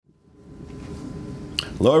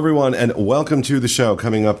Hello, everyone, and welcome to the show.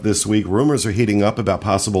 Coming up this week, rumors are heating up about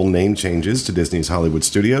possible name changes to Disney's Hollywood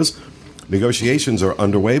studios. Negotiations are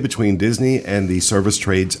underway between Disney and the Service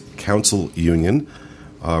Trades Council Union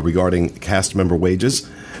regarding cast member wages.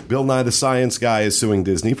 Bill Nye the Science Guy is suing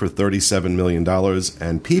Disney for $37 million,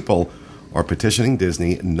 and people are petitioning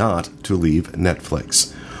Disney not to leave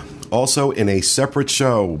Netflix. Also, in a separate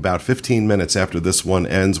show, about 15 minutes after this one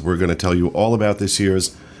ends, we're going to tell you all about this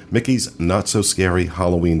year's Mickey's Not-So-Scary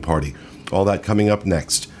Halloween Party. All that coming up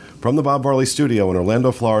next. From the Bob Varley Studio in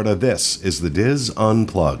Orlando, Florida, this is the Diz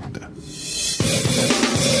Unplugged.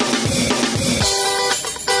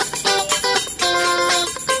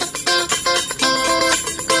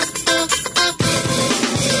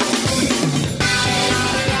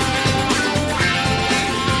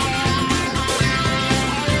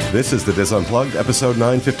 This is the Diz Unplugged, episode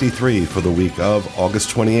 953 for the week of August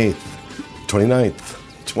 29th,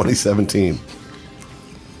 2017.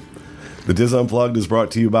 The Diz Unplugged is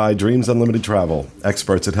brought to you by Dreams Unlimited Travel,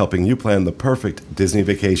 experts at helping you plan the perfect Disney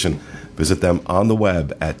vacation. Visit them on the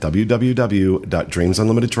web at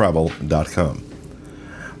www.dreamsunlimitedtravel.com.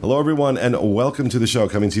 Hello, everyone, and welcome to the show,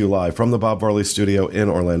 coming to you live from the Bob Varley Studio in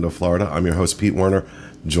Orlando, Florida. I'm your host, Pete Werner,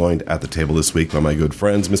 joined at the table this week by my good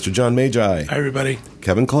friends, Mr. John Magi. Hi, everybody.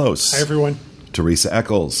 Kevin Close. Hi, everyone. Teresa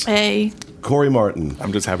Eccles. Hey. Corey Martin.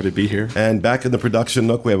 I'm just happy to be here. And back in the production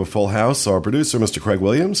nook, we have a full house. Our producer, Mr. Craig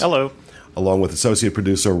Williams. Hello. Along with associate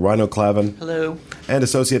producer, Rhino Clavin. Hello. And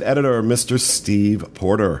associate editor, Mr. Steve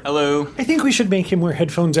Porter. Hello. I think we should make him wear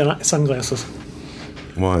headphones and sunglasses.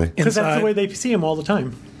 Why? Because that's the way they see him all the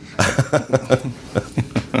time.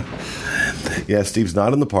 Yeah, Steve's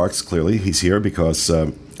not in the parks, clearly. He's here because,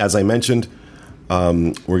 as I mentioned,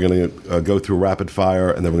 we're going to go through rapid fire,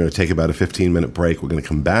 and then we're going to take about a 15-minute break. We're going to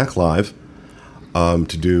come back live to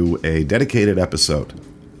do a dedicated episode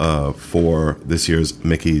for this year's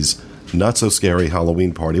Mickey's Not-So-Scary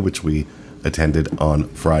Halloween Party, which we attended on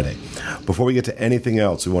Friday. Before we get to anything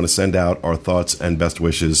else, we want to send out our thoughts and best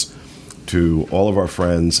wishes to all of our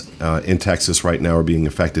friends in Texas right now are being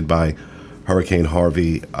affected by Hurricane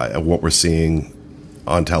Harvey. What we're seeing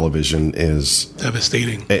on television is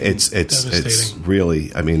devastating. It's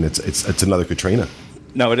really, I mean, it's another Katrina.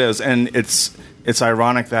 No, it is, and it's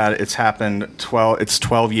ironic that it's happened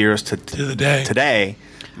 12 years to the day today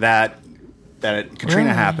that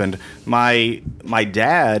Katrina happened. My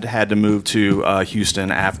dad had to move to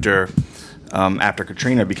Houston after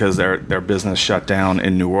Katrina because their business shut down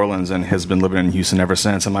in New Orleans and has been living in Houston ever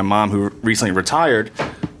since. And my mom, who recently retired,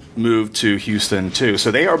 moved to Houston too.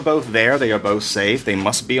 So they are both there. They are both safe. They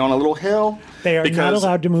must be on a little hill. They are not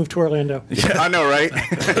allowed to move to Orlando. Yeah, I know, right?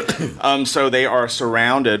 So they are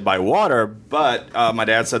surrounded by water, but my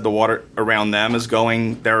dad said the water around them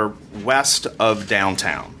they're west of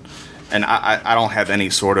downtown. And I don't have any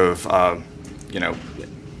sort of,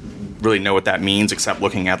 really know what that means except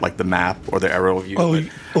looking at like the map or the aerial view. Well,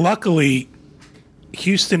 luckily,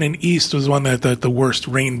 Houston and East was one that the worst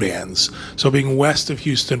rain bands. So being west of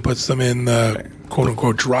Houston puts them in the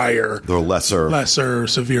quote-unquote drier, the lesser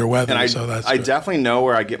severe weather. And so I definitely know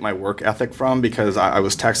where I get my work ethic from because I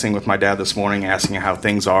was texting with my dad this morning asking how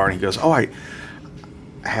things are, and he goes, I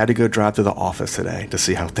had to go drive to the office today to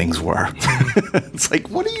see how things were. It's like,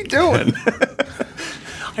 what are you doing?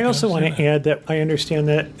 I also want to add that I understand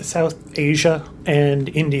that South Asia and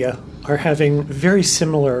India are having very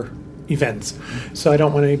similar events. So I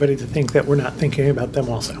don't want anybody to think that we're not thinking about them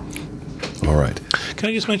also. All right. Can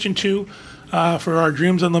I just mention, too, for our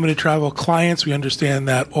Dreams Unlimited Travel clients, we understand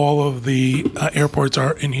that all of the airports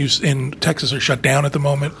are in Texas are shut down at the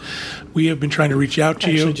moment. We have been trying to reach out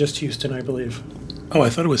to you. Actually, just Houston, I believe. Oh, I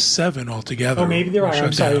thought it was 7 altogether. Oh, maybe there are.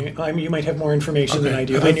 I'm sorry. You might have more information than I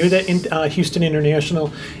do. I knew that Houston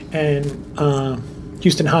International and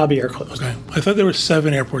Houston Hobby are closed. Okay. I thought there were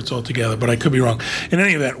 7 airports altogether, but I could be wrong. In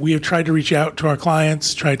any event, we have tried to reach out to our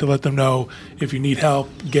clients, tried to let them know if you need help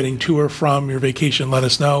getting to or from your vacation, let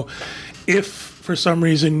us know. If for some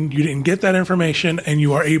reason you didn't get that information and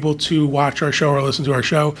you are able to watch our show or listen to our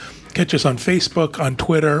show, catch us on Facebook, on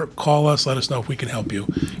Twitter, call us, let us know if we can help you,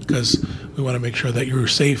 because we want to make sure that you're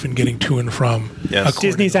safe in getting to and from. Yes.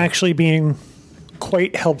 Disney's actually being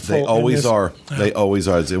quite helpful. They always are. Yeah. They always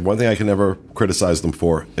are. One thing I can never criticize them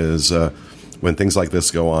for is when things like this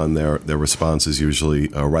go on, their response is usually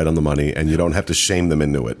right on the money, and you don't have to shame them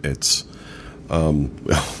into it. It's,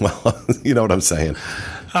 well, you know what I'm saying.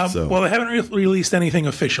 Well, they haven't released anything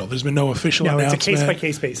official. There's been no official announcement. It's a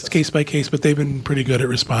case-by-case basis. It's case-by-case, but they've been pretty good at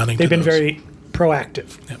responding They've to been those. very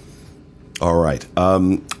proactive. Yeah. All right.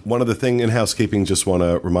 One other thing in housekeeping, just want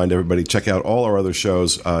to remind everybody, check out all our other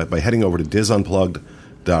shows by heading over to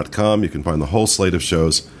thehollywoodsstudios.com. You can find the whole slate of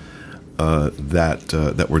shows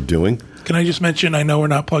that we're doing. Can I just mention, I know we're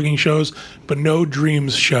not plugging shows, but No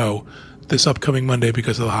Dreams show this upcoming Monday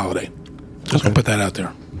because of the holiday. Just going to put that out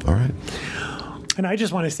there. All right. And I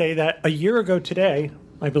just want to say that a year ago today,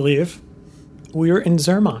 I believe, we were in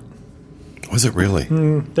Zermatt. Was it really?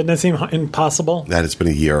 Doesn't that seem impossible? That it's been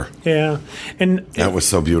a year. Yeah. And that was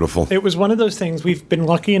so beautiful. It was one of those things. We've been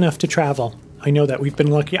lucky enough to travel. I know that we've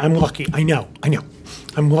been lucky. I'm lucky. I know.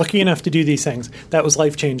 I'm lucky enough to do these things. That was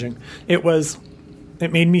life-changing. It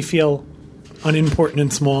made me feel unimportant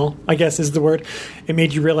and small, I guess is the word. It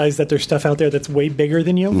made you realize that there's stuff out there that's way bigger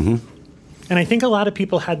than you. Mm-hmm. And I think a lot of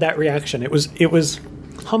people had that reaction. It was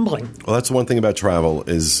humbling. Well, that's one thing about travel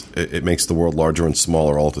is it makes the world larger and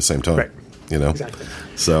smaller all at the same time. Right. You know? Exactly.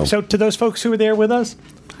 So to those folks who were there with us,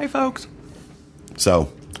 hi, folks.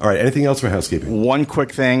 So, all right, anything else for housekeeping? One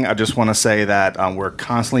quick thing. I just want to say that we're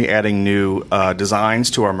constantly adding new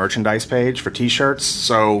designs to our merchandise page for T-shirts.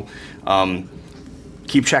 So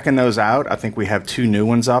keep checking those out. I think we have 2 new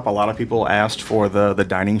ones up. A lot of people asked for the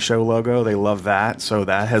Dining Show logo. They love that. So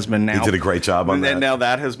that has been now. You did a great job on that. Now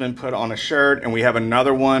that has been put on a shirt, and we have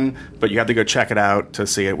another one, but you have to go check it out to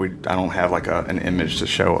see it. I don't have like an image to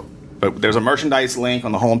show it. But there's a merchandise link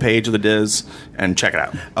on the homepage of the Diz, and check it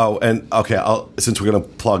out. Oh, and okay, since we're going to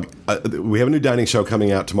plug, we have a new dining show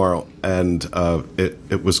coming out tomorrow, and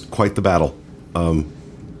it was quite the battle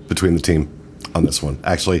between the team on this one.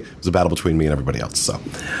 Actually, it was a battle between me and everybody else. So,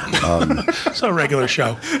 it's a regular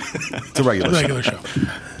show. It's a regular show.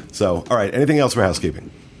 So, all right, anything else for housekeeping?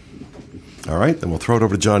 All right, then we'll throw it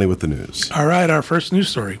over to Johnny with the news. All right, our first news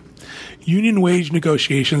story. Union wage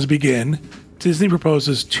negotiations begin. Disney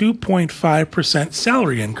proposes 2.5%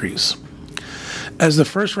 salary increase. As the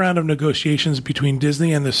first round of negotiations between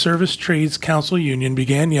Disney and the Service Trades Council Union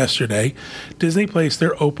began yesterday, Disney placed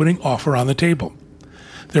their opening offer on the table.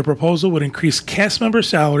 Their proposal would increase cast member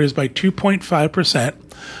salaries by 2.5%,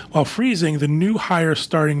 while freezing the new higher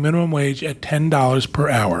starting minimum wage at $10 per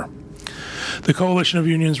hour. The coalition of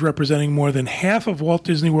unions representing more than half of Walt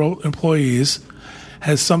Disney World employees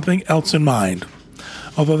has something else in mind.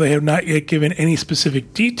 Although they have not yet given any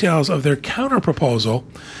specific details of their counterproposal,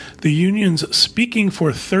 the unions speaking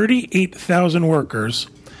for 38,000 workers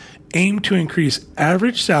aim to increase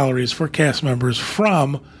average salaries for cast members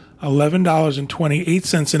from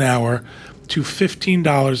 $11.28 an hour to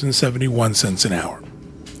 $15.71 an hour.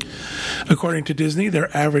 According to Disney,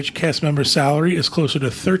 their average cast member salary is closer to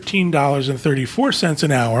 $13.34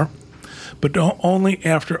 an hour, but only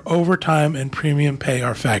after overtime and premium pay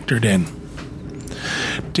are factored in.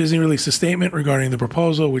 Disney released a statement regarding the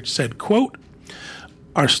proposal, which said, quote,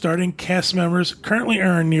 "Our starting cast members currently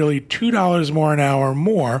earn nearly $2 more an hour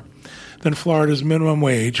more than Florida's minimum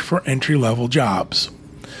wage for entry-level jobs.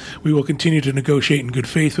 We will continue to negotiate in good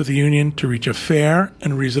faith with the union to reach a fair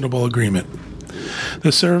and reasonable agreement."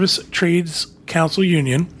 The Service Trades Council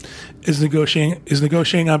Union is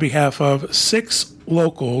negotiating on behalf of 6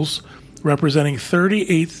 locals representing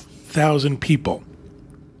 38,000 people.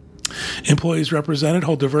 Employees represented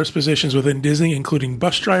hold diverse positions within Disney, including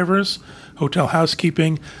bus drivers, hotel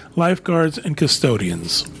housekeeping, lifeguards, and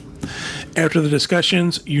custodians. After the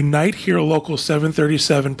discussions, Unite Here Local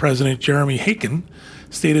 737 President Jeremy Haken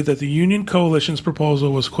stated that the union coalition's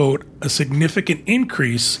proposal was, quote, "a significant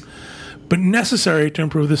increase, but necessary to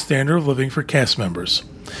improve the standard of living for cast members."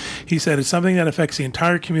 He said it's something that affects the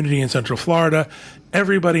entire community in Central Florida.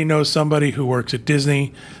 Everybody knows somebody who works at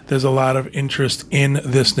Disney. There's a lot of interest in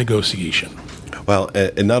this negotiation. Well,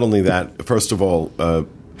 and not only that, first of all,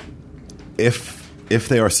 if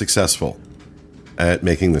they are successful at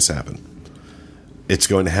making this happen, it's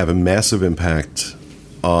going to have a massive impact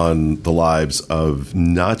on the lives of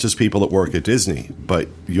not just people that work at Disney, but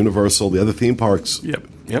Universal, the other theme parks. Yep.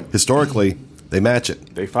 Historically, they match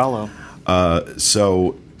it. They follow.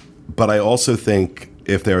 But I also think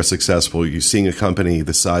if they are successful, you're seeing a company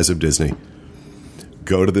the size of Disney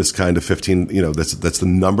go to this kind of 15, that's the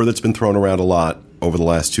number that's been thrown around a lot over the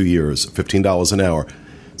last 2 years, $15 an hour.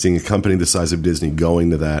 Seeing a company the size of Disney going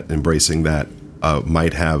to that, embracing that,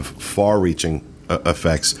 might have far-reaching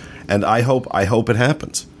effects. And I hope it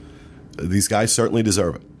happens. These guys certainly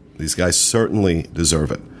deserve it.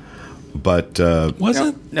 But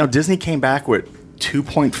now Disney came back with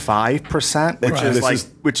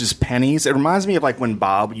 2.5%, which is pennies. It reminds me of like when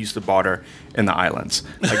Bob used to barter in the islands.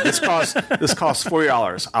 Like this costs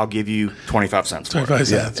 $40. I'll give you 25 cents. 25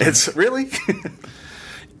 cents. Yeah. It's really.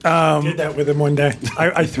 I did that with him one day.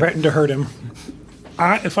 I threatened to hurt him.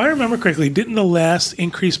 If I remember correctly, didn't the last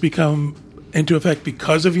increase become into effect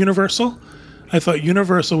because of Universal? I thought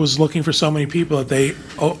Universal was looking for so many people that they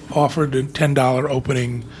offered a $10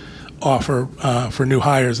 opening offer for new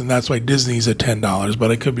hires, and that's why Disney's at $10.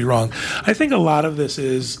 But I could be wrong. I think a lot of this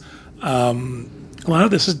is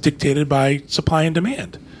dictated by supply and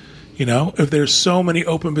demand. You know, if there's so many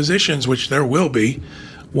open positions, which there will be,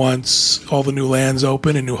 once all the new lands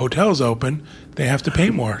open and new hotels open, they have to pay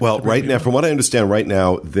more. Well, right now, from what I understand, right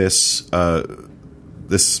now, this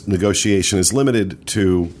negotiation is limited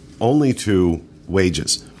only to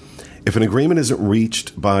wages. If an agreement isn't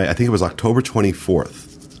reached by, I think it was October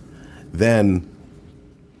 24th, then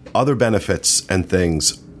other benefits and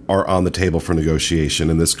things are on the table for negotiation,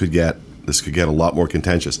 and this could get a lot more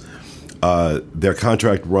contentious. Their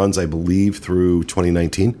contract runs, I believe, through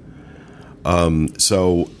 2019.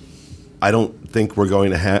 So I don't think we're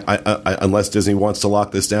going to have, unless Disney wants to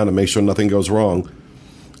lock this down and make sure nothing goes wrong,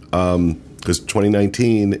 because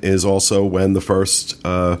 2019 is also when the first,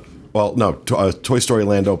 Toy Story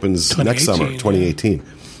Land opens next summer, 2018. Yeah.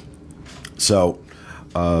 So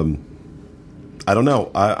I don't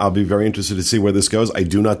know. I'll be very interested to see where this goes. I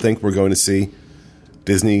do not think we're going to see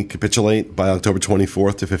Disney capitulate by October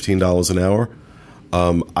 24th to $15 an hour.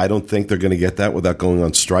 I don't think they're going to get that without going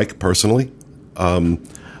on strike, personally.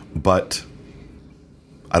 But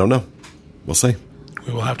I don't know. We'll see.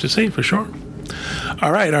 We will have to see for sure.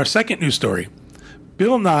 All right, our second news story.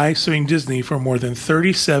 Bill Nye suing Disney for more than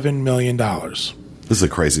 $37 million. This is a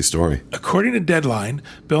crazy story. According to Deadline,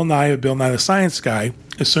 Bill Nye of Bill Nye the Science Guy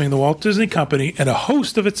is suing the Walt Disney Company and a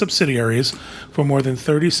host of its subsidiaries for more than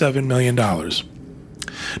 $37 million.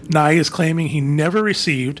 Nye is claiming he never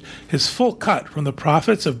received his full cut from the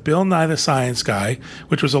profits of Bill Nye the Science Guy,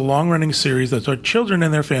 which was a long-running series that taught children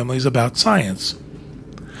and their families about science.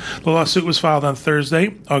 The lawsuit was filed on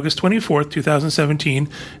Thursday, August 24, 2017,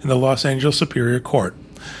 in the Los Angeles Superior Court.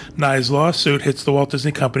 Nye's lawsuit hits the Walt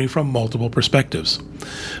Disney Company from multiple perspectives.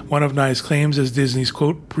 One of Nye's claims is Disney's,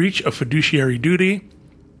 quote, breach of fiduciary duty,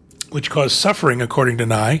 which caused suffering, according to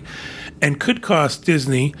Nye, and could cost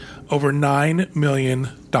Disney over $9 million.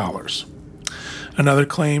 Another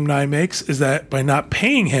claim Nye makes is that by not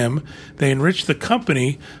paying him, they enriched the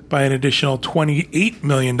company by an additional $28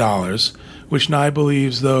 million, which Nye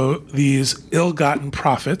believes, though, these ill-gotten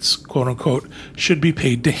profits, quote-unquote, should be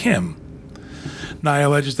paid to him. Nye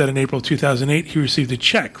alleges that in April 2008, he received a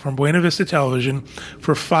check from Buena Vista Television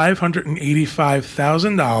for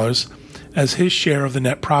 $585,000 as his share of the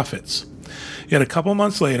net profits. Yet a couple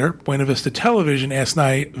months later, Buena Vista Television asked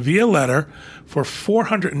Nye via letter for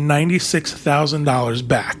 $496,000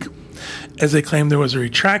 back, as they claimed there was a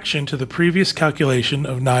retraction to the previous calculation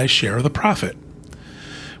of Nye's share of the profit.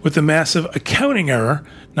 With the massive accounting error,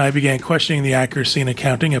 Nye began questioning the accuracy in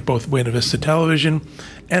accounting at both Buena Vista Television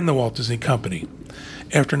and the Walt Disney Company.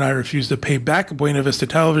 After Nye refused to pay back Buena Vista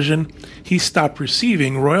Television, he stopped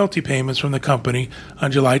receiving royalty payments from the company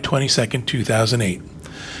on July 22, 2008.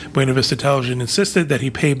 Buena Vista Television insisted that he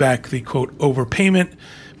pay back the, quote, overpayment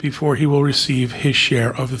before he will receive his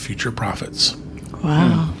share of the future profits.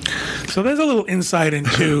 Wow. So there's a little insight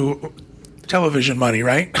into television money,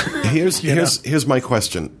 right? Here's my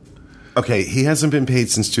question. Okay, he hasn't been paid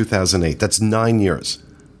since 2008. That's 9 years.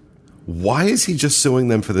 Why is he just suing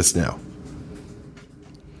them for this now?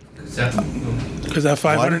 Because that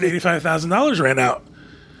 $585,000 ran out.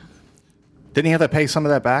 Didn't he have to pay some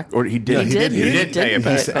of that back? Or he did? Yeah, He did pay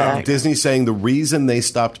it back. Disney's saying the reason they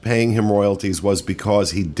stopped paying him royalties was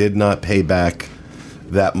because he did not pay back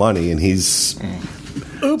that money, and he's...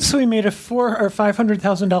 Oops, we made a $400,000 or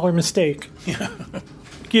 $500,000 mistake. Yeah.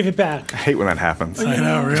 Give it back. I hate when that happens. I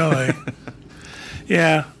know, really.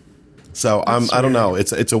 Yeah. So I don't know.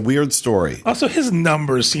 It's a weird story. Also, his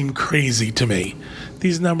numbers seem crazy to me.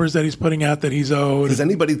 These numbers that he's putting out that he's owed. Does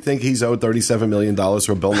anybody think he's owed $37 million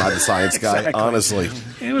for Bill Nye the Science Guy? Exactly. Honestly.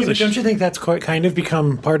 Don't you think that's kind of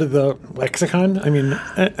become part of the lexicon? I mean,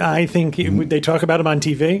 I think they talk about him on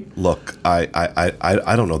TV. Look, I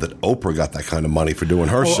don't know that Oprah got that kind of money for doing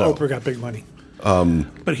her show. Oprah got big money.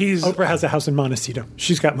 But Oprah has a house in Montecito.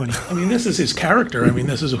 She's got money. I mean, this is his character. I mean,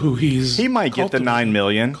 this is who he's. He might get the $9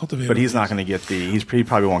 million, but he's not going to get he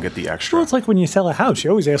probably won't get the extra. Well, it's like when you sell a house, you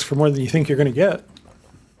always ask for more than you think you're going to get.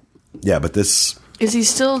 Yeah, but this is he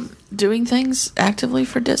still doing things actively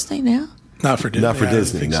for Disney now? Not for Disney. Not for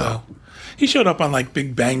Disney. No. So. He showed up on like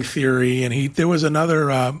Big Bang Theory, and there was another.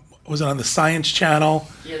 Was it on the Science Channel?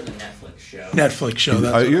 He has a Netflix show.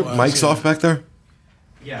 That's are your mics off back there?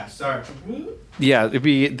 Yeah, sorry. Yeah,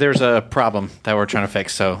 there's a problem that we're trying to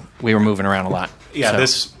fix, so we were moving around a lot. Yeah, so.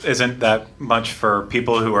 This isn't that much for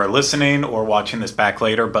people who are listening or watching this back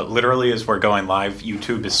later, but literally as we're going live,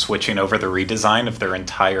 YouTube is switching over the redesign of their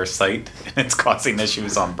entire site, and it's causing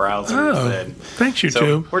issues on browsers. Oh, thanks, YouTube.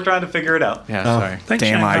 So we're trying to figure it out. Yeah, sorry. Thanks,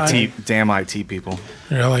 Damn IT people.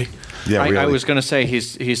 Really? Yeah, really. I was going to say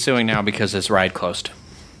he's suing now because his ride closed.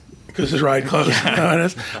 Because his ride closed.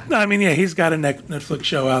 No, I mean, yeah, he's got a Netflix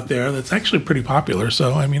show out there that's actually pretty popular.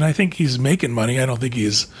 So, I mean, I think he's making money. I don't think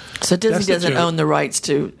he's. So Disney doesn't destitute. own the rights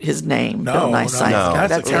to his name. No, Bill Nye Science Guy.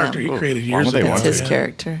 That's a character he created years ago. That's his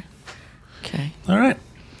character. Okay. All right.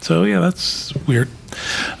 So, yeah, that's weird.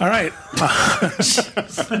 All right.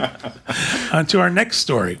 On to our next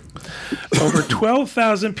story. Over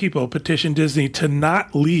 12,000 people petitioned Disney to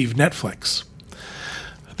not leave Netflix.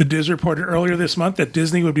 The Diz reported earlier this month that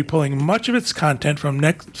Disney would be pulling much of its content from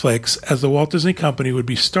Netflix as the Walt Disney Company would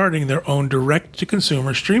be starting their own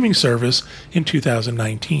direct-to-consumer streaming service in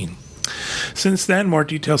 2019. Since then, more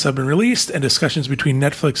details have been released, and discussions between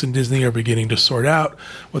Netflix and Disney are beginning to sort out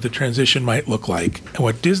what the transition might look like and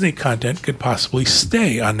what Disney content could possibly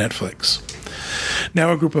stay on Netflix.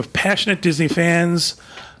 Now, a group of passionate Disney fans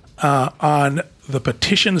on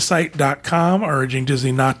thepetitionsite.com are urging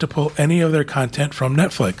Disney not to pull any of their content from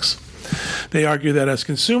Netflix. They argue that as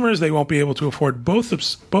consumers, they won't be able to afford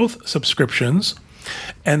both subscriptions,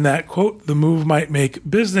 and that, quote, the move might make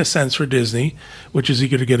business sense for Disney, which is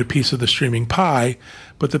eager to get a piece of the streaming pie,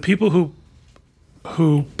 but the people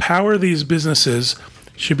who power these businesses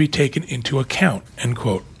should be taken into account, end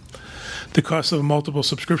quote. The cost of multiple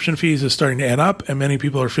subscription fees is starting to add up, and many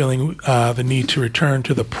people are feeling the need to return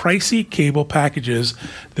to the pricey cable packages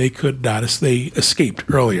they escaped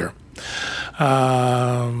earlier.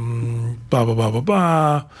 Blah, blah, blah, blah,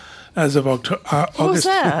 blah. As of August,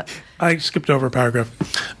 I skipped over a paragraph.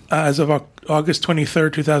 As of August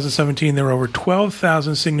 23rd, 2017, there were over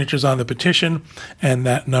 12,000 signatures on the petition, and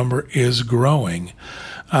that number is growing.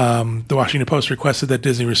 The Washington Post requested that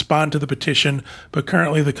Disney respond to the petition, but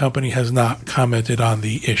currently the company has not commented on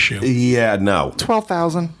the issue. Yeah, no.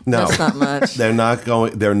 12,000? No. That's not much. They're not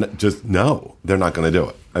going, they're not going to do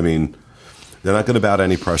it. I mean, they're not going to bow to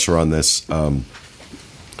any pressure on this. I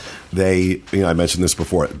mentioned this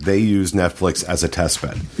before. They use Netflix as a test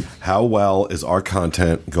bed. How well is our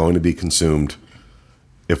content going to be consumed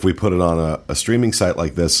if we put it on a streaming site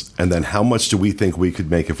like this? And then how much do we think we could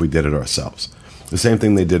make if we did it ourselves? The same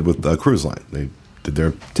thing they did with the cruise line. They did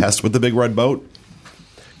their test with the Big Red Boat,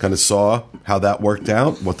 kind of saw how that worked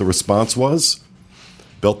out, what the response was,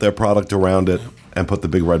 built their product around it, and put the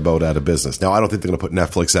Big Red Boat out of business. Now, I don't think they're going to put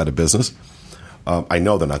Netflix out of business. I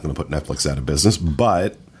know they're not going to put Netflix out of business,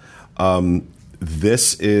 but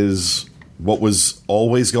this is what was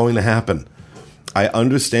always going to happen. I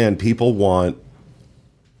understand people want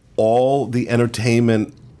all the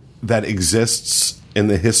entertainment that exists in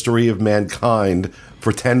the history of mankind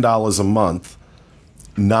for $10 a month.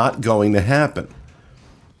 Not going to happen.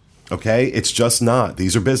 Okay? It's just not.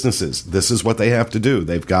 These are businesses. This is what they have to do.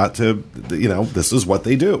 They've got to, this is what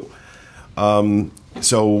they do.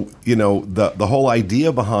 So, the whole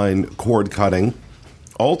idea behind cord cutting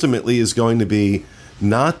ultimately is going to be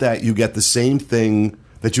not that you get the same thing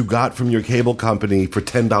that you got from your cable company for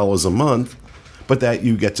 $10 a month, but that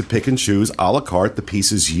you get to pick and choose a la carte the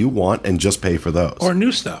pieces you want and just pay for those. Or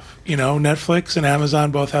new stuff. Netflix and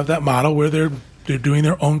Amazon both have that model where they're doing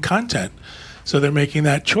their own content. So they're making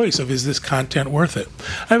that choice of, is this content worth it?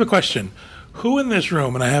 I have a question. Who in this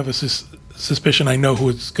room, and I have a suspicion I know who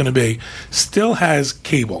it's going to be, still has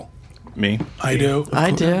cable? Me. I do.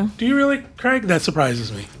 I do. Do you really, Craig? That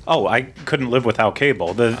surprises me. Oh, I couldn't live without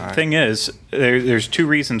cable. The thing is, there's two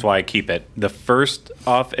reasons why I keep it. The first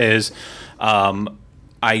off is I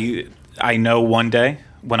know one day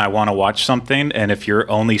when I want to watch something, and if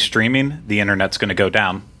you're only streaming, the internet's going to go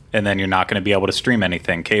down, and then you're not going to be able to stream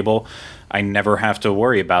anything. Cable, I never have to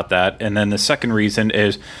worry about that. And then the second reason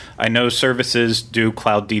is I know services do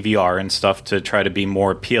cloud DVR and stuff to try to be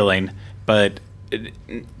more appealing, but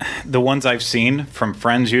the ones I've seen from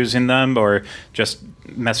friends using them or just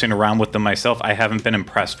messing around with them myself, I haven't been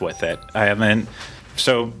impressed with it. I haven't.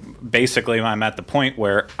 So basically, I'm at the point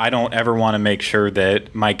where I don't ever want to make sure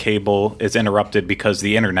that my cable is interrupted because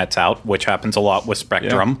the internet's out, which happens a lot with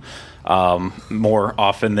Spectrum, more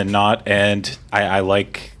often than not. And I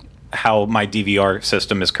like how my DVR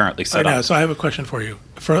system is currently set up. So I have a question for you,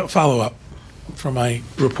 for a follow-up. for my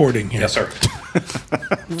reporting here. Yes, sir.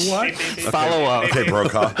 What? Follow up. Okay,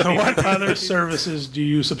 Brokaw. What other services do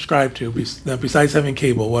you subscribe to besides having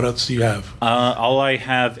cable? What else do you have? All I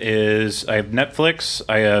have is I have Netflix,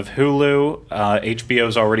 I have Hulu,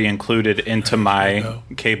 HBO's already included into my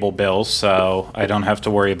cable bill, so I don't have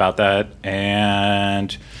to worry about that.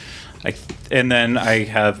 And then I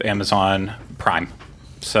have Amazon Prime.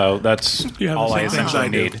 So that's You have all the I same things essentially I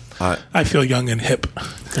do. need. I feel young and hip.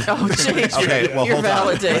 Oh, jeez. Okay, well, You're hold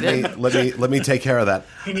on. validated. Let me take care of that.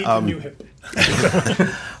 He needs a new hip.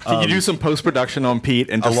 Can you do some post production on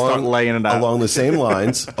Pete and just start laying it out? Along the same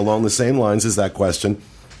lines is that question: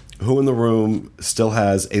 who in the room still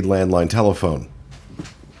has a landline telephone?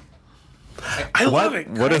 I love it.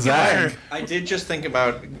 What is that? I did just think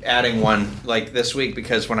about adding one like this week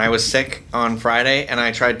because when I was sick on Friday and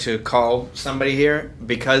I tried to call somebody here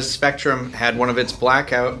because Spectrum had one of its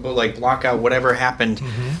blackout, whatever happened.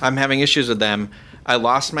 I'm having issues with them. I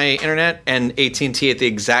lost my internet and AT&T at the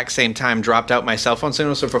exact same time dropped out my cell phone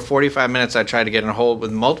signal. So for 45 minutes I tried to get in a hold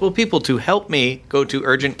with multiple people to help me go to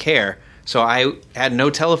urgent care. So I had no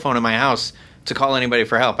telephone in my house to call anybody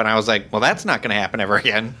for help, and I was like, well, that's not going to happen ever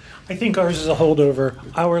again. I think ours is a holdover.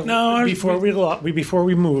 Before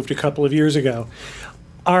we moved a couple of years ago,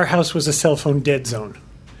 our house was a cell phone dead zone.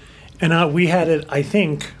 And we had it, I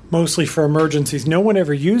think, mostly for emergencies. No one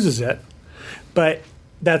ever uses it, but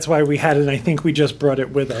that's why we had it, and I think we just brought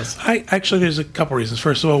it with us. There's a couple reasons.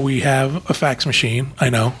 First of all, we have a fax machine.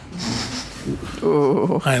 I know.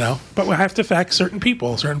 Ooh. I know. But we have to fax certain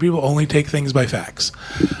people. Certain people only take things by fax.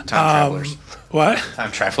 Time travelers. What?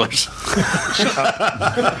 Time travelers.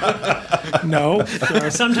 No.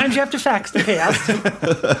 Sometimes you have to fax to pay out.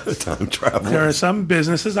 Time travel. There are some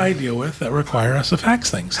businesses I deal with that require us to fax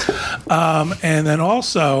things. And then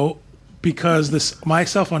also, because my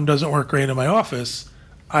cell phone doesn't work great in my office,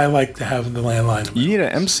 I like to have the landline. You need an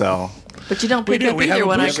M-cell. But you don't We pick up either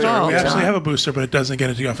when I call. We actually John. have a booster, but it doesn't get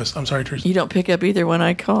into the office. I'm sorry, Teresa. You don't pick up either when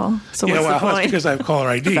I call. So what's the That's point? because I have caller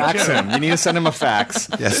ID. Fax too. him. You need to send him a fax.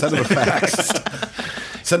 Yeah, send him a fax.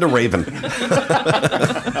 Send a raven.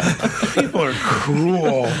 People are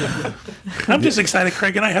cruel. I'm just excited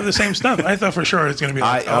Craig and I have the same stuff. I thought for sure it's going to be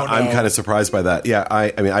like, I'm kind of surprised by that. Yeah,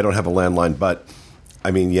 I mean, I don't have a landline, but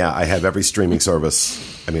I mean, yeah, I have every streaming service.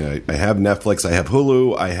 I mean, I have Netflix, I have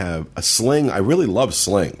Hulu, I have a Sling. I really love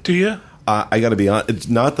Sling. Do you? I got to be honest. It's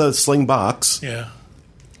not the Sling box. Yeah.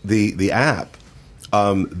 The app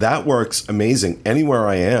that works amazing anywhere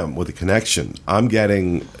I am with a connection. I'm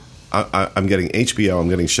getting HBO. I'm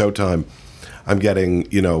getting Showtime. I'm getting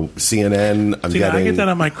CNN. I get that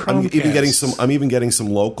on my Chromecast. I'm even getting some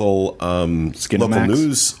local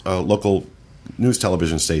local news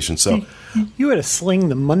television stations. So You had a Sling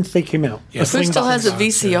the month they came out. Yeah. Who still has a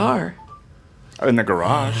VCR? In the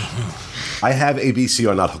garage. I have a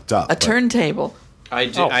VCR not hooked up. A turntable? I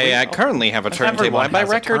do. I currently have a turntable. I buy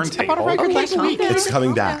records. I bought a record last week. It's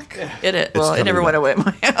coming back. It never went away at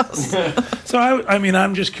my house. So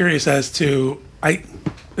I'm just curious as to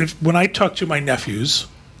when I talk to my nephews,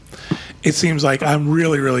 it seems like I'm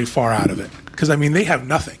really, really far out of it because they have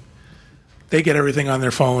nothing. They get everything on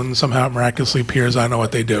their phone. Somehow it miraculously appears. I know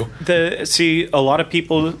what they do. A lot of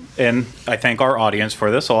people, and I thank our audience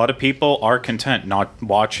for this, a lot of people are content not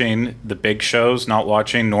watching the big shows, not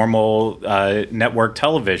watching normal network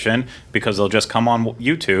television, because they'll just come on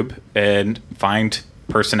YouTube and find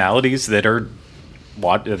personalities that are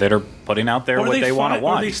putting out there what they want to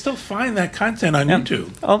watch. Or they still find that content on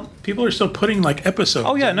YouTube. People are still putting episodes.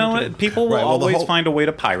 Oh yeah, on no, YouTube. people will always find a way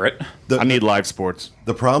to pirate. I need live sports.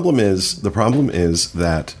 The problem is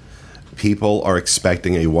that people are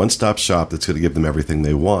expecting a one-stop shop that's going to give them everything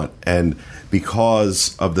they want, and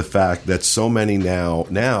because of the fact that so many of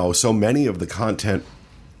the content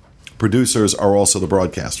producers are also the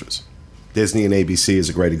broadcasters. Disney and ABC is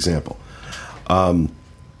a great example.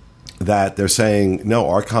 That they're saying, no,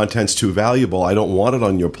 our content's too valuable. I don't want it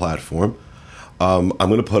on your platform. I'm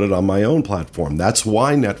going to put it on my own platform. That's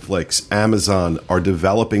why Netflix, Amazon are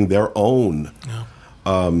developing their own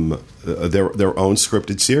their own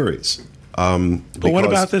scripted series. But what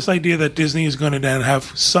about this idea that Disney is going to then have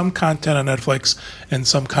some content on Netflix and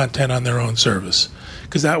some content on their own service?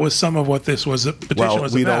 Because that was some of what this petition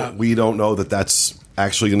was about. We don't know that that's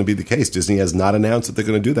actually going to be the case. Disney has not announced that they're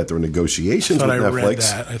going to do that. They're in negotiations with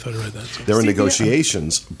Netflix. I thought I read that. They're in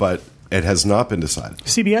negotiations, but it has not been decided.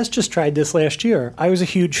 CBS just tried this last year. I was a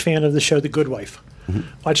huge fan of the show The Good Wife. Mm-hmm.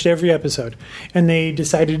 Watched every episode. And they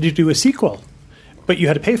decided to do a sequel, but you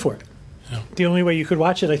had to pay for it. Yeah. The only way you could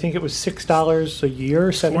watch it, I think it was $6 a year,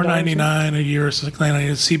 $7. $4.99 a year,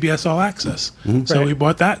 $6.99 CBS All Access. Mm-hmm. So we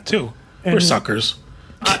bought that too. We're suckers.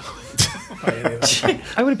 buy any of that.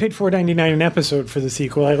 I would have paid $4.99 an episode for the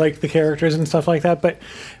sequel. I like the characters and stuff like that, but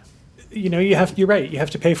you're right. You have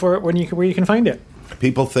to pay for it where you can find it.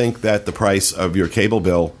 People think that the price of your cable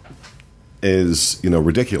bill is,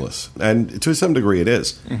 ridiculous. And to some degree it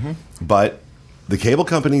is. Mm-hmm. But the cable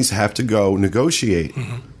companies have to go negotiate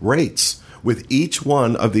rates with each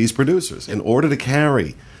one of these producers in order to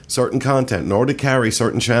carry certain content, in order to carry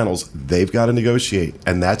certain channels. They've got to negotiate,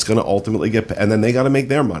 and that's going to ultimately and then they got to make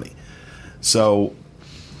their money. So,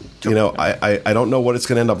 I don't know what it's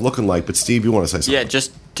going to end up looking like, but Steve, you want to say something? Yeah,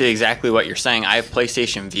 just to exactly what you're saying. I have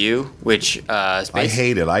PlayStation Vue, which is I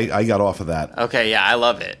hate it. I got off of that. Okay, yeah, I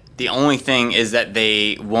love it. The only thing is that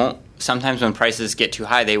they won't, sometimes when prices get too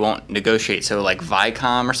high, they won't negotiate. So like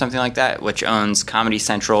Viacom or something like that, which owns Comedy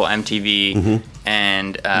Central, MTV,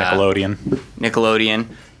 and Nickelodeon.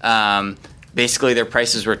 Basically, their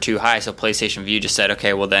prices were too high, so PlayStation Vue just said,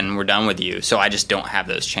 okay, well, then we're done with you. So I just don't have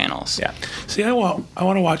those channels. Yeah. See, I want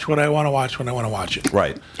to watch what I want to watch when I want to watch it.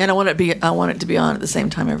 Right. And I want it to be on at the same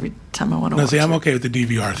time every time I want to watch See, I'm it. okay with the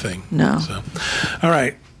DVR thing. No. So, all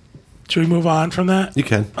right. Should we move on from that? You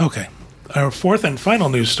can. Okay. Our fourth and final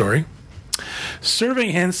news story.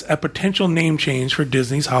 Survey hints at potential name change for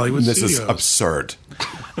Disney's Hollywood This Studios. is absurd.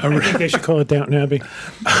 I think they should call it Downton Abbey.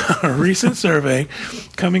 A recent survey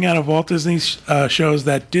coming out of Walt Disney shows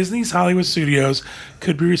that Disney's Hollywood Studios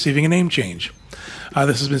could be receiving a name change.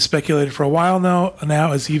 This has been speculated for a while now,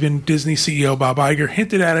 as even Disney CEO Bob Iger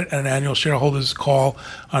hinted at it at an annual shareholders call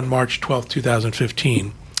on March 12,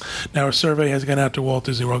 2015. Now, a survey has gone out to Walt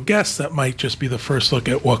Disney World guests that might just be the first look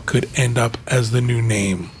at what could end up as the new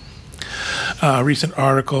name. A recent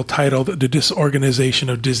article titled The Disorganization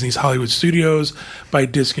of Disney's Hollywood Studios by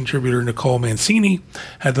Diz contributor Nicole Mancini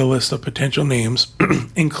had the list of potential names,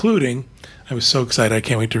 including, I was so excited, I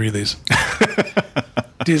can't wait to read these,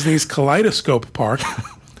 Disney's Kaleidoscope Park,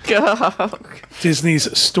 Disney's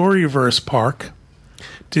Storyverse Park,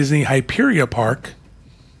 Disney Hyperia Park,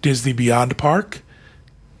 Disney Beyond Park,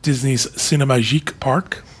 Disney's Cinemagique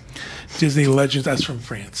Park, Disney Legends, that's from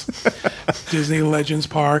France, Disney Legends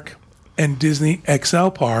Park, and Disney XL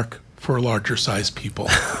Park for larger sized people.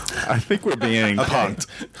 I think we're being punked.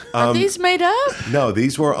 Are these made up? No,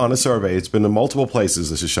 these were on a survey. It's been in multiple places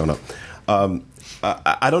this has shown up.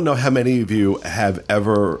 I don't know how many of you have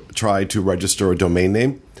ever tried to register a domain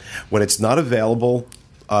name. When it's not available,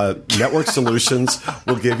 Network Solutions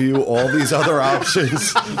will give you all these other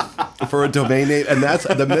options for a domain name. And that's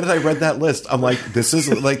the minute I read that list, I'm like, this is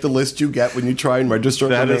like the list you get when you try and register a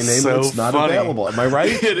domain name and it's not available. Am I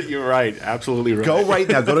right? You're right. Absolutely right. Go right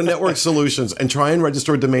now. Go to Network Solutions and try and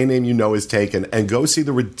register a domain name you know is taken and go see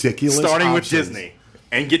the ridiculous Starting options. with Disney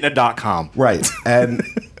and getting a .com. Right.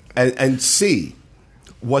 And see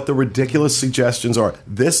what the ridiculous suggestions are.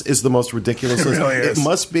 This is the most ridiculous list. Really is. It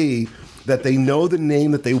must be that they know the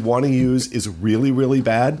name that they want to use is really, really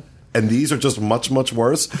bad, and these are just much, much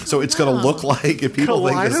worse. So it's going to look like if people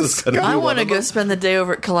think this is going to be I want to one go of them. spend the day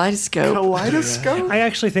over at Kaleidoscope. Kaleidoscope? I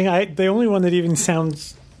actually think the only one that even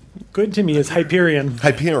sounds good to me is Hyperion.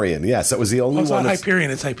 Hyperion, yes. That was the only Oh, it's one. not that's-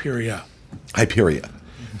 Hyperion, it's Hyperia. Hyperia.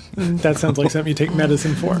 That sounds like something you take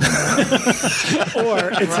medicine for. Or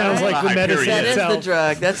it sounds like the medicine That is itself. the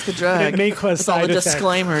drug. That's the drug. It may cause With all side the effects.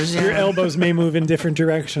 disclaimers. Your Yeah. elbows may move in different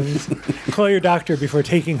directions. Call your doctor before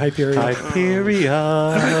taking Hyperion. I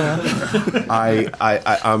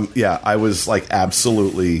was like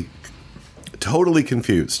absolutely, totally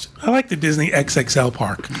confused. I like the Disney XXL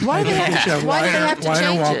Park. Why do they have to, why do they have to wider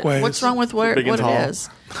change walkways. it? What's wrong with what Big and it tall. is?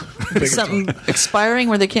 Is something expiring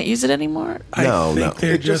where they can't use it anymore? I No, think no.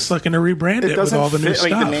 they're just looking to rebrand it with doesn't all the new fit, stuff.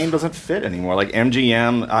 like the name doesn't fit anymore. Like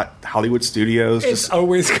MGM, Hollywood Studios. It's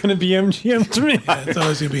always going to be MGM to me. It's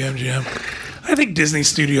always going to be MGM. I think Disney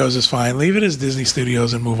Studios is fine. Leave it as Disney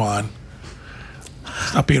Studios and move on.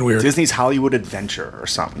 Stop being weird. Disney's Hollywood Adventure or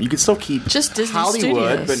something. You could still keep Just Disney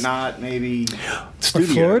Hollywood, Studios. but not maybe Or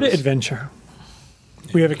Studios. Florida Adventure.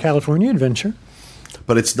 We have a California Adventure.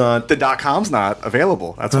 But it's not. The .com's not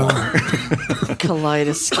available. That's all.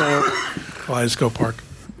 Kaleidoscope. Kaleidoscope Park.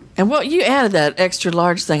 And what you added that extra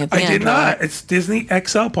large thing at the I end. did not. right? It's Disney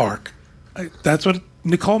XL Park. That's what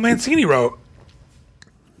Nicole Mancini wrote.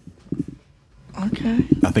 Okay.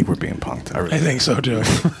 I think we're being punked. I think so too.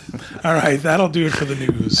 All right, that'll do it for the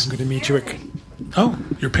news. I'm going to meet you at... Oh,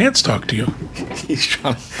 your pants talk to you. He's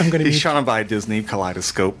trying. meet- He's trying to buy Disney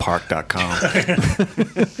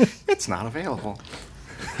KaleidoscopePark.com. It's not available.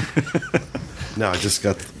 No, I just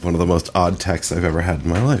got one of the most odd texts I've ever had in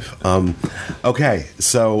my life. Okay,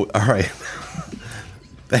 so, all right.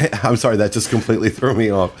 I'm sorry, that just completely threw me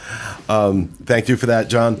off. Thank you for that,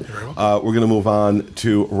 John. We're going to move on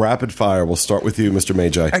to Rapid Fire. We'll start with you, Mr.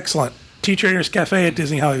 Magi. Excellent. Tea Traders Cafe at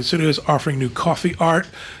Disney Hollywood Studios offering new coffee art.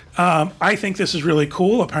 I think this is really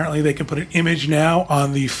cool. Apparently, they can put an image now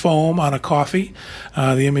on the foam on a coffee.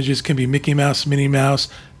 The images can be Mickey Mouse, Minnie Mouse,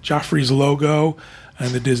 Joffrey's logo,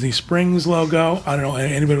 and the Disney Springs logo. I don't know.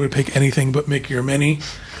 Anybody would pick anything but Mickey or Minnie.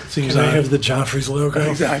 Seems I have the Joffrey's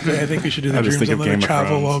logo. Exactly. I think we should do the Dreams Unlimited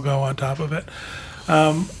Travel logo on top of it.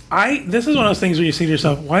 This is one of those things where you say to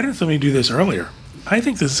yourself, why didn't somebody do this earlier? I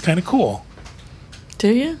think this is kind of cool. Do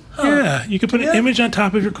you? Yeah, you could put an image on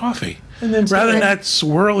top of your coffee. And then rather than that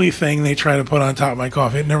swirly thing they try to put on top of my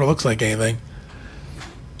coffee. It never looks like anything.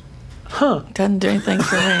 Doesn't do anything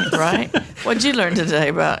for me, right? What'd you learn today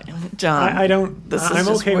about John? I don't. I'm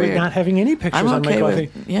okay with not having any pictures on my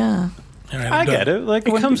coffee. Yeah. Right, I get it. Like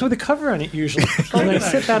it comes with a cover on it usually. And I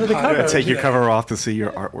sip out of the cover. Take your cover off to see your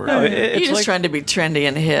artwork. No, You're just trying to be trendy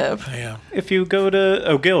and hip. Yeah. If you go to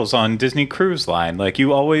O'Gill's on Disney Cruise Line, like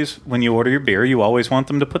you always, when you order your beer, you always want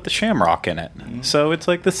them to put the shamrock in it. So it's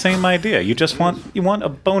like the same idea. You just want a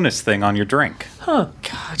bonus thing on your drink. Huh?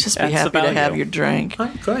 God, just be happy to have your drink. Oh,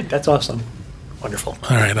 good. That's awesome. Wonderful.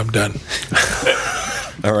 All right, I'm done.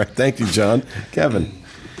 All right, thank you, John. Kevin.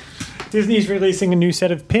 Disney's releasing a new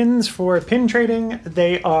set of pins for pin trading.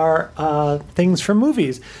 They are things from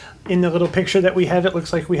movies. In the little picture that we have, it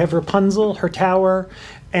looks like we have Rapunzel, her tower,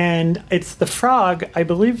 and it's the frog, I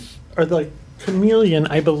believe, or the chameleon.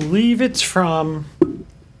 I believe it's from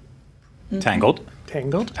Tangled.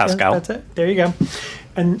 Pascal. Yeah, that's it. There you go.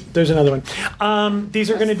 And there's another one.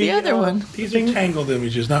 These are going to be the other one. These are Tangled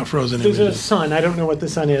images, not frozen There's images. a sun. I don't know what the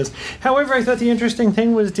sun is. However, I thought the interesting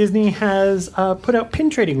thing was Disney has put out pin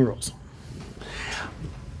trading rules.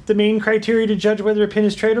 The main criteria to judge whether a pin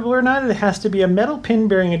is tradable or not, it has to be a metal pin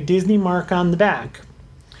bearing a Disney mark on the back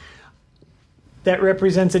that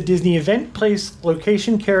represents a Disney event, place,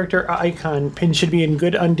 location, character, or icon. Pin should be in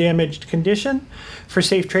good, undamaged condition. For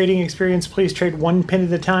safe trading experience, please trade one pin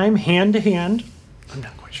at a time, hand to hand. I'm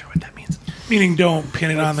not quite sure what that means. Meaning don't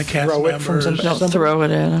pin it on the cast Throw it from members. Don't throw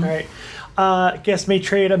it at them. All right. Guests may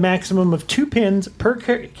trade a maximum of 2 pins per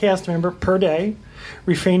cast member per day.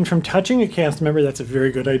 Refrain from touching a cast member. That's a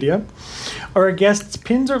very good idea. Or a guest's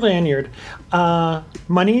pins or lanyard.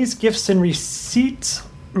 Monies, gifts, and receipts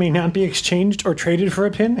may not be exchanged or traded for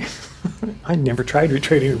a pin. I never tried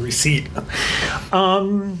trading a receipt.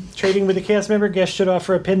 Trading with a cast member, guests should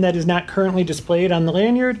offer a pin that is not currently displayed on the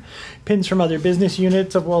lanyard. Pins from other business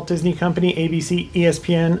units of Walt Disney Company, ABC,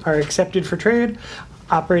 ESPN are accepted for trade.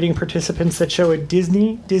 Operating participants that show a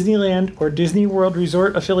Disney, Disneyland, or Disney World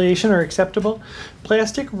Resort affiliation are acceptable.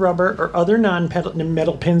 Plastic, rubber, or other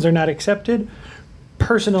non-metal pins are not accepted.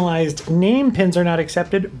 Personalized name pins are not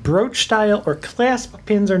accepted. Brooch style or clasp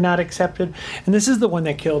pins are not accepted. And this is the one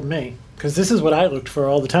that killed me, because this is what I looked for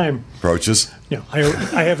all the time. Brooches? No,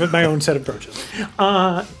 I have my own set of brooches.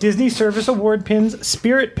 Disney Service Award pins,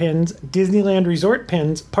 Spirit pins, Disneyland Resort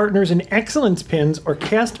pins, Partners in Excellence pins, or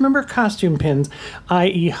cast member costume pins,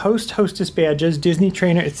 i.e. host, hostess badges, Disney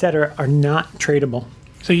trainer, etc., are not tradable.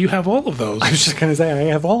 So you have all of those. I was just going to say,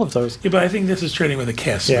 I have all of those. Yeah, but I think this is trading with the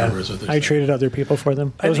cast members. What I traded other people for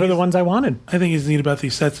them. Those were the ones I wanted. I think it's neat about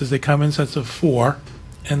these sets is they come in sets of 4,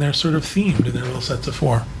 and they're sort of themed in their little sets of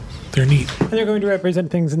 4. They're neat. And they're going to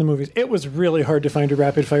represent things in the movies. It was really hard to find a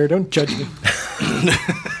rapid fire. Don't judge me.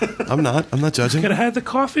 I'm not judging. Could have had the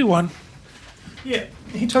coffee one. Yeah,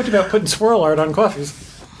 he talked about putting swirl art on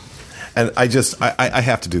coffees. And I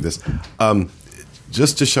have to do this.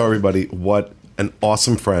 Just to show everybody what an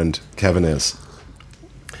awesome friend Kevin is.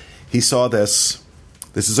 He saw this.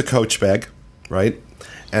 This is a Coach bag, right?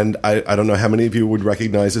 And I don't know how many of you would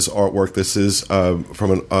recognize this artwork. This is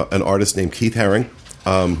from an artist named Keith Haring.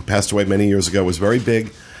 Passed away many years ago. Was very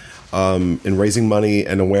big in raising money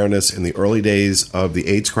and awareness in the early days of the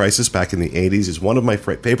AIDS crisis back in the 80s. He's one of my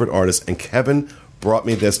favorite artists. And Kevin brought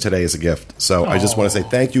me this today as a gift. So I just want to say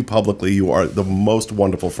thank you publicly. You are the most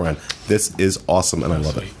wonderful friend. This is awesome, and I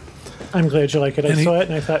love it. I'm glad you like it. I saw it,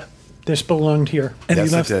 and I thought, this belonged here. And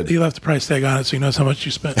yes, he left the price tag on it, so he knows how much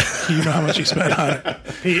you spent. You know how much you spent on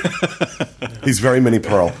it. He's very mini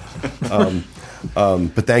Pearl.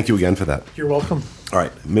 But thank you again for that. You're welcome. All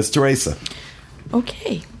right, Ms. Teresa.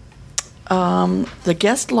 Okay. The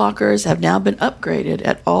guest lockers have now been upgraded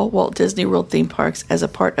at all Walt Disney World theme parks. As a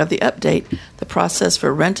part of the update, the process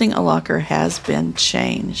for renting a locker has been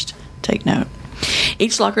changed. Take note.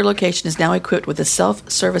 Each locker location is now equipped with a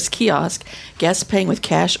self-service kiosk. Guests paying with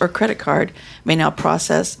cash or credit card may now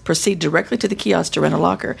proceed directly to the kiosk to rent a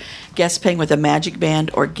locker. Guests paying with a Magic Band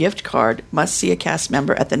or gift card must see a cast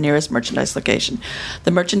member at the nearest merchandise location. The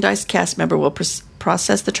merchandise cast member will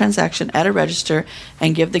process the transaction at a register,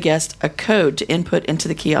 and give the guest a code to input into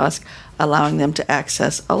the kiosk, allowing them to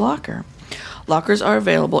access a locker. Lockers are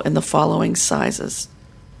available in the following sizes.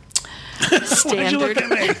 Why'd you look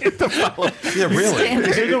at me? Yeah, really.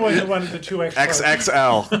 You're the one who wanted the 2X.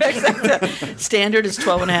 XXL. Standard is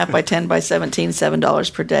 12.5 by 10 by 17,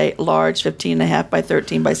 $7 per day. Large, 15.5 by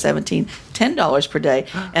 13 by 17, $10 per day.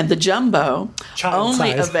 And the jumbo, Child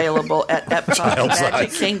only size. available at Epcot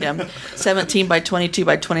Magic Kingdom, 17 by 22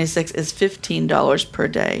 by 26, is $15 per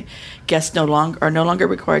day. Guests are no longer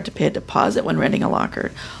required to pay a deposit when renting a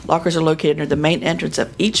locker. Lockers are located near the main entrance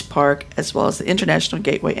of each park, as well as the International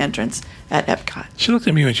Gateway entrance at Epcot. She looked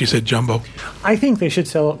at me when she said jumbo. I think they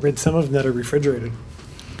should rid some of them that are refrigerated.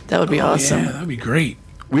 That would be awesome. Yeah, that would be great.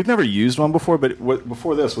 We've never used one before, but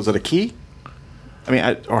before this, was it a key? I mean,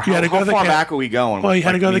 how far back are we going? Well, you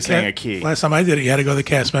had to go to the a key. Last time I did it, you had to go to the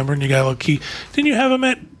cast member, and you got a little key. Didn't you have them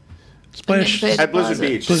at Splash? At Blizzard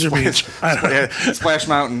Beach. Blizzard Beach. I don't know. Splash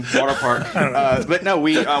Mountain Water Park. But no,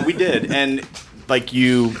 we did, and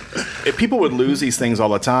people would lose these things all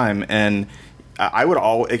the time, and I would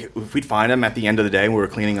if we'd find them at the end of the day when we were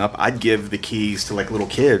cleaning up, I'd give the keys to little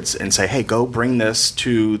kids and say, "Hey, go bring this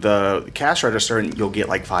to the cash register, and you'll get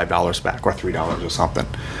 $5 back or $3 or something."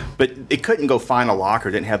 But it couldn't go find a locker;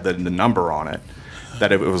 it didn't have the number on it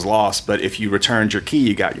that it was lost. But if you returned your key,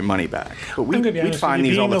 you got your money back. But we'd find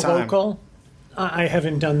these all the time. Local, I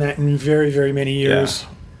haven't done that in very, very many years.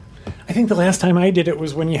 Yeah. I think the last time I did it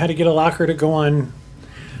was when you had to get a locker to go on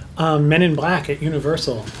Men in Black at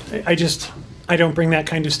Universal. I don't bring that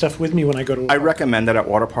kind of stuff with me when I go to. I recommend that at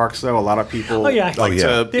water parks, though. A lot of people to leave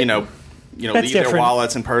their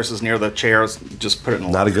wallets and purses near the chairs. Just put it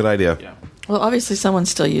in. Not a good idea. Yeah. Well, obviously someone's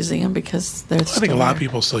still using them because they're. I think a lot of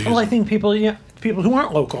people still use them. Well, I think people who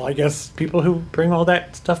aren't local, I guess, people who bring all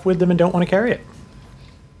that stuff with them and don't want to carry it.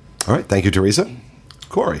 All right, thank you, Teresa.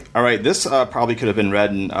 Corey. All right, this probably could have been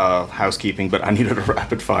read in housekeeping, but I needed a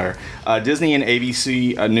rapid fire. Disney and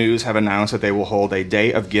ABC News have announced that they will hold a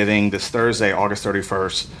Day of Giving this Thursday, August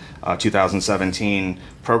 31st, 2017.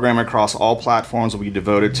 Program across all platforms will be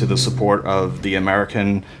devoted to the support of the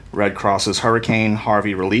American Red Cross's Hurricane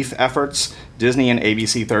Harvey relief efforts. Disney and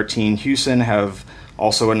ABC 13 Houston have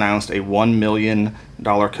also announced a $1 million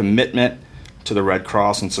commitment to the Red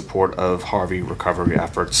Cross in support of Harvey recovery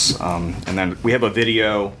efforts. And then we have a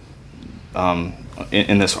video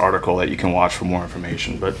in this article that you can watch for more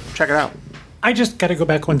information, but check it out. I just got to go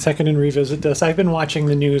back 1 second and revisit this. I've been watching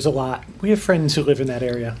the news a lot. We have friends who live in that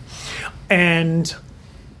area. And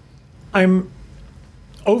I'm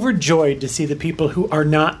overjoyed to see the people who are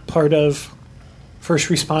not part of first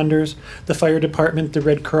responders, the fire department, the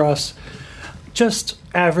Red Cross, just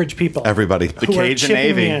average people. Everybody. The Cajun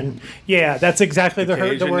Navy. In. Yeah, that's exactly the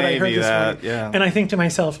word I heard this morning. Yeah. And I think to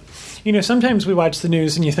myself, sometimes we watch the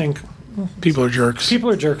news and you think, people are jerks. People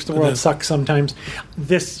are jerks. The world sucks sometimes.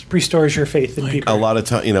 This restores your faith in people. A lot of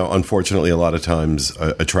time, unfortunately, a lot of times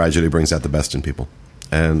a tragedy brings out the best in people.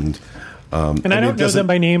 And I don't know them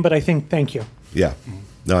by name, but I think thank you. Yeah.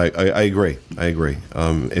 No, I agree. I agree.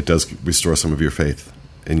 It does restore some of your faith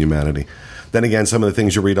in humanity. Then again, some of the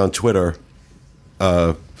things you read on Twitter,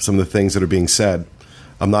 some of the things that are being said,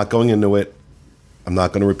 I'm not going into it. I'm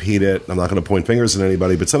not going to repeat it. I'm not going to point fingers at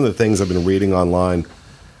anybody. But some of the things I've been reading online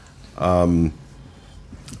from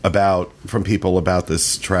people about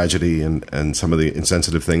this tragedy and some of the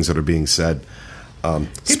insensitive things that are being said.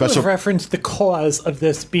 People have referenced the cause of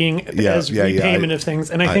this being repayment of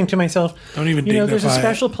things, and I think to myself, don't even dignify there's a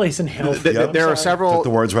special place in hell. There are several. Took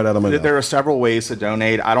the words right out of my mouth. There are several ways to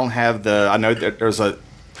donate. I don't have I know that there's a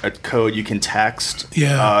code you can text.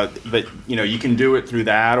 Yeah. But you can do it through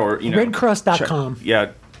that or redcross.com.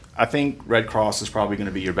 Yeah. I think Red Cross is probably going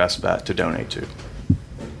to be your best bet to donate to.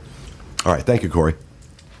 All right, thank you, Corey.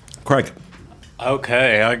 Craig.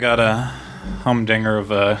 Okay, I got a humdinger of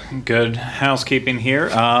good housekeeping here.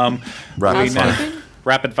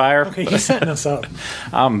 Rapid fire. Okay, he's setting us up.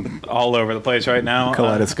 I'm all over the place right now.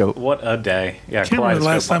 Kaleidoscope. What a day. Yeah, can't remember the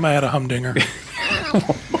last time I had a humdinger.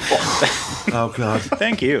 Oh, God.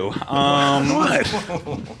 Thank you. What?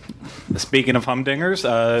 Speaking of humdingers,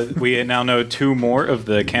 we now know 2 more of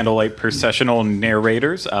the Candlelight Processional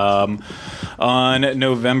narrators. On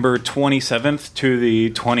November 27th to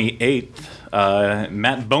the 28th,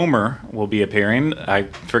 Matt Bomer will be appearing. I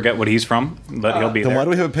forget what he's from, but he'll be there. Then why do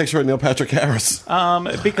we have a picture of Neil Patrick Harris?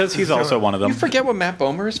 Because he's also one of them. You forget what Matt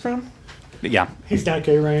Bomer is from? Yeah. He's not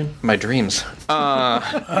gay, Ryan. My dreams.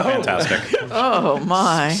 Fantastic. Oh,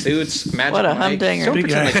 my. Suits, Magic What a Mike. humdinger. Don't Big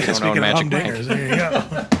pretend guy. like you don't Speaking know of Magic humdingers, Mike. there you go.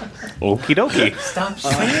 Okie dokie. Stop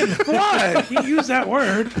saying What? You use that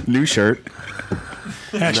word. New shirt.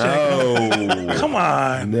 No. Come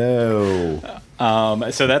on. No.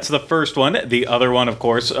 So that's the first one. The other one, of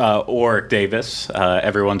course, Oric Davis,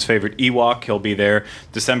 everyone's favorite Ewok. He'll be there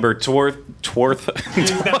December 12th.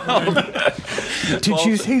 Did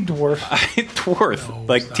you say dwarf? Tworth,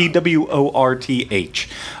 like Tworth.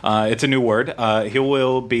 It's a new word. He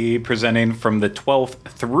will be presenting from the 12th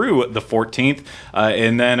through the 14th.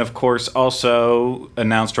 And then, of course, also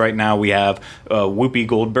announced right now, we have Whoopi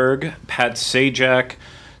Goldberg, Pat Sajak,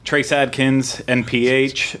 Trace Adkins,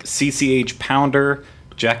 NPH, CCH Pounder,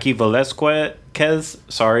 Jackie Velasquez,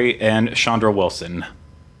 and Chandra Wilson.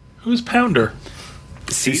 Who's Pounder?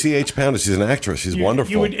 CCH Pounder. She's an actress. She's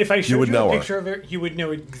wonderful. If I showed you know a her picture of her, you would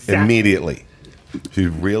know exactly. immediately. She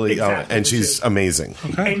really, Exactly and who she she's is. amazing.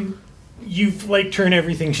 And you've turned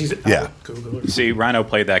everything she's. Yeah. Google her. See, Rhino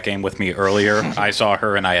played that game with me earlier. I saw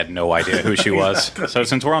her and I had no idea who she was. So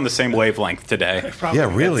since we're on the same wavelength today.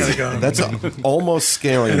 Yeah, really. That's almost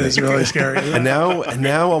scaring It me. is really scary. And now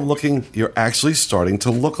I'm looking. You're actually starting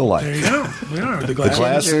to look alike. There you go. We are. The The glasses.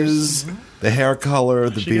 glasses, the hair color,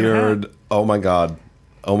 the She got a hat. beard. Oh my god.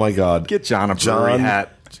 Oh my god. Get John a brewery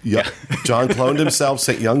hat. Yeah. John cloned himself.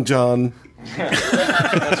 St. Young John.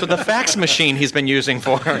 That's what the fax machine he's been using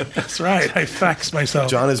for. That's right. I faxed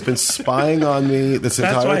myself. John has been spying on me this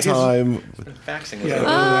That's entire why he's- time. Faxing. Yeah.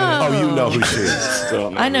 Oh, you know who she is.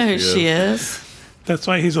 I know who she is. That's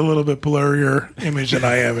why he's a little bit blurrier image than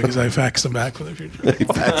I am, because I faxed him back for the future.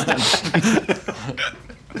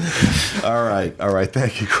 All right.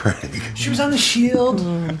 Thank you, Craig. She was on the Shield.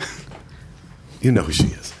 You know who she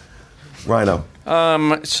is. Rhino.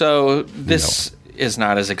 So this is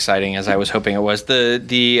not as exciting as I was hoping it was. The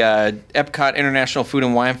Epcot International Food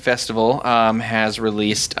and Wine Festival has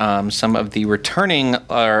released some of the returning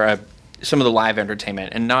or some of the live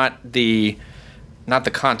entertainment, and not the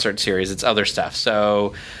concert series. It's other stuff.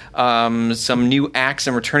 So some new acts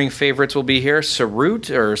and returning favorites will be here.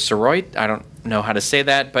 Saroit, I don't know how to say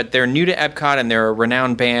that, but they're new to Epcot, and they're a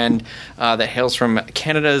renowned band that hails from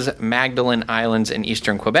Canada's Magdalen Islands in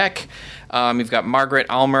eastern Quebec. You've got Margaret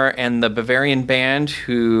Almer and the Bavarian Band,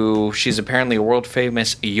 who she's apparently a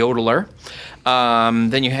world-famous yodeler.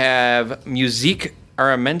 Then you have Musique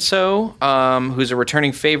Aramenso, who's a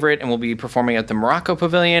returning favorite and will be performing at the Morocco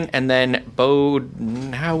Pavilion. And then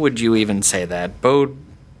how would you even say that?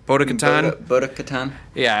 Bodakatan? Bodakatan.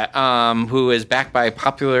 Yeah, who is backed by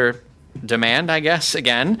popular demand, I guess,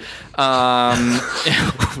 again.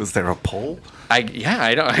 Was there a poll?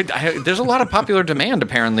 There's a lot of popular demand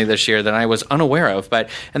apparently this year that I was unaware of.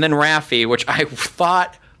 And then Raffi, which I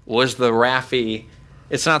thought was the Raffi.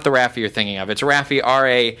 It's not the Raffi you're thinking of. It's Raffi,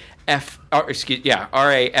 R-A-F-F-Y.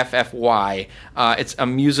 It's a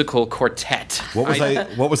musical quartet.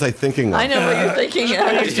 What was I thinking of? I know what you're thinking of.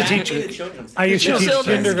 I used to teach Children's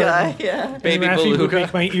kindergarten. guy, yeah. Baby Raffi would Beluga.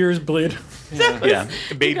 make my ears bleed. Yeah,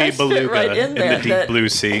 Baby guys fit Beluga right in in there. the deep blue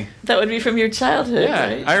sea. That would be from your childhood, Yeah,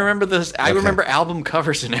 right? I remember this. I remember album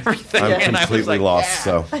covers and everything. I'm and I was completely like, lost.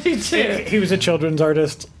 yeah. So. I do too. He was a children's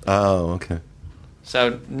artist Oh, okay.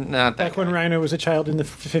 So not that back when Rhino was a child in the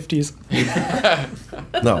 50s.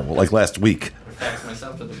 No, like last week. Fax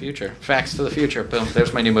myself to the future. Fax to the future. Boom.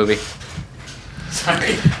 There's my new movie.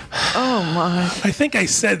 Sorry. Oh my. I think I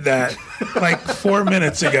said that like 4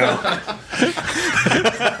 minutes ago.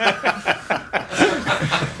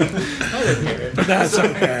 But that's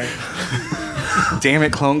okay. Damn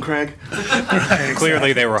it, Clone Craig.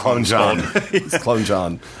 Clearly, they were Clone John. It's Clone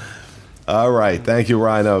John. All right. Thank you,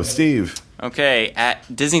 Rhino. Steve. Okay,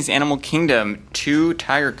 at Disney's Animal Kingdom, 2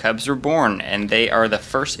 tiger cubs were born, and they are the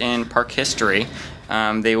first in park history.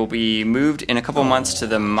 They will be moved in a couple months to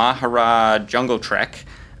the Mahara Jungle Trek,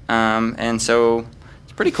 and so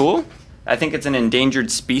it's pretty cool. I think it's an endangered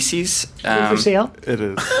species. For sale? It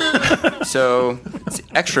is. So it's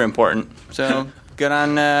extra important. So good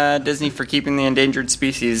on Disney for keeping the endangered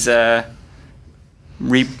species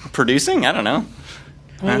reproducing. I don't know.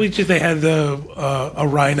 Well, at least they had a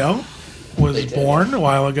rhino was born a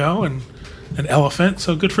while ago, and an elephant,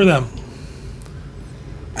 so good for them.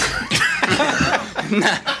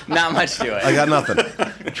 Not much to it. I got nothing.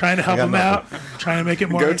 Trying to help I got them out, trying to make it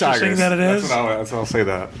more Go interesting Tigers. than it is. That's what I'll say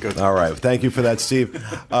that. Go Tigers. All right. Thank you for that, Steve.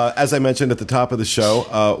 As I mentioned at the top of the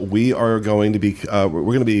show, we are going to be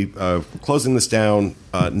closing this down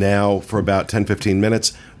now for about 10-15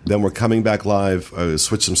 minutes. Then we're coming back live,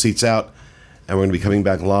 switch some seats out, and we're going to be coming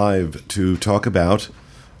back live to talk about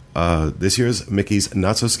this year's Mickey's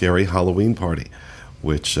Not So Scary Halloween Party,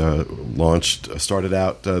 which started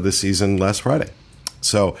out this season last Friday.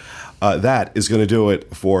 So that is going to do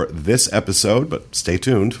it for this episode, but stay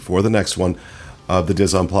tuned for the next one. of the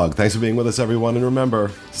Diz Unplugged. Thanks for being with us, everyone. And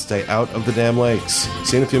remember, stay out of the damn lakes.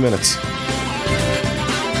 See you in a few minutes.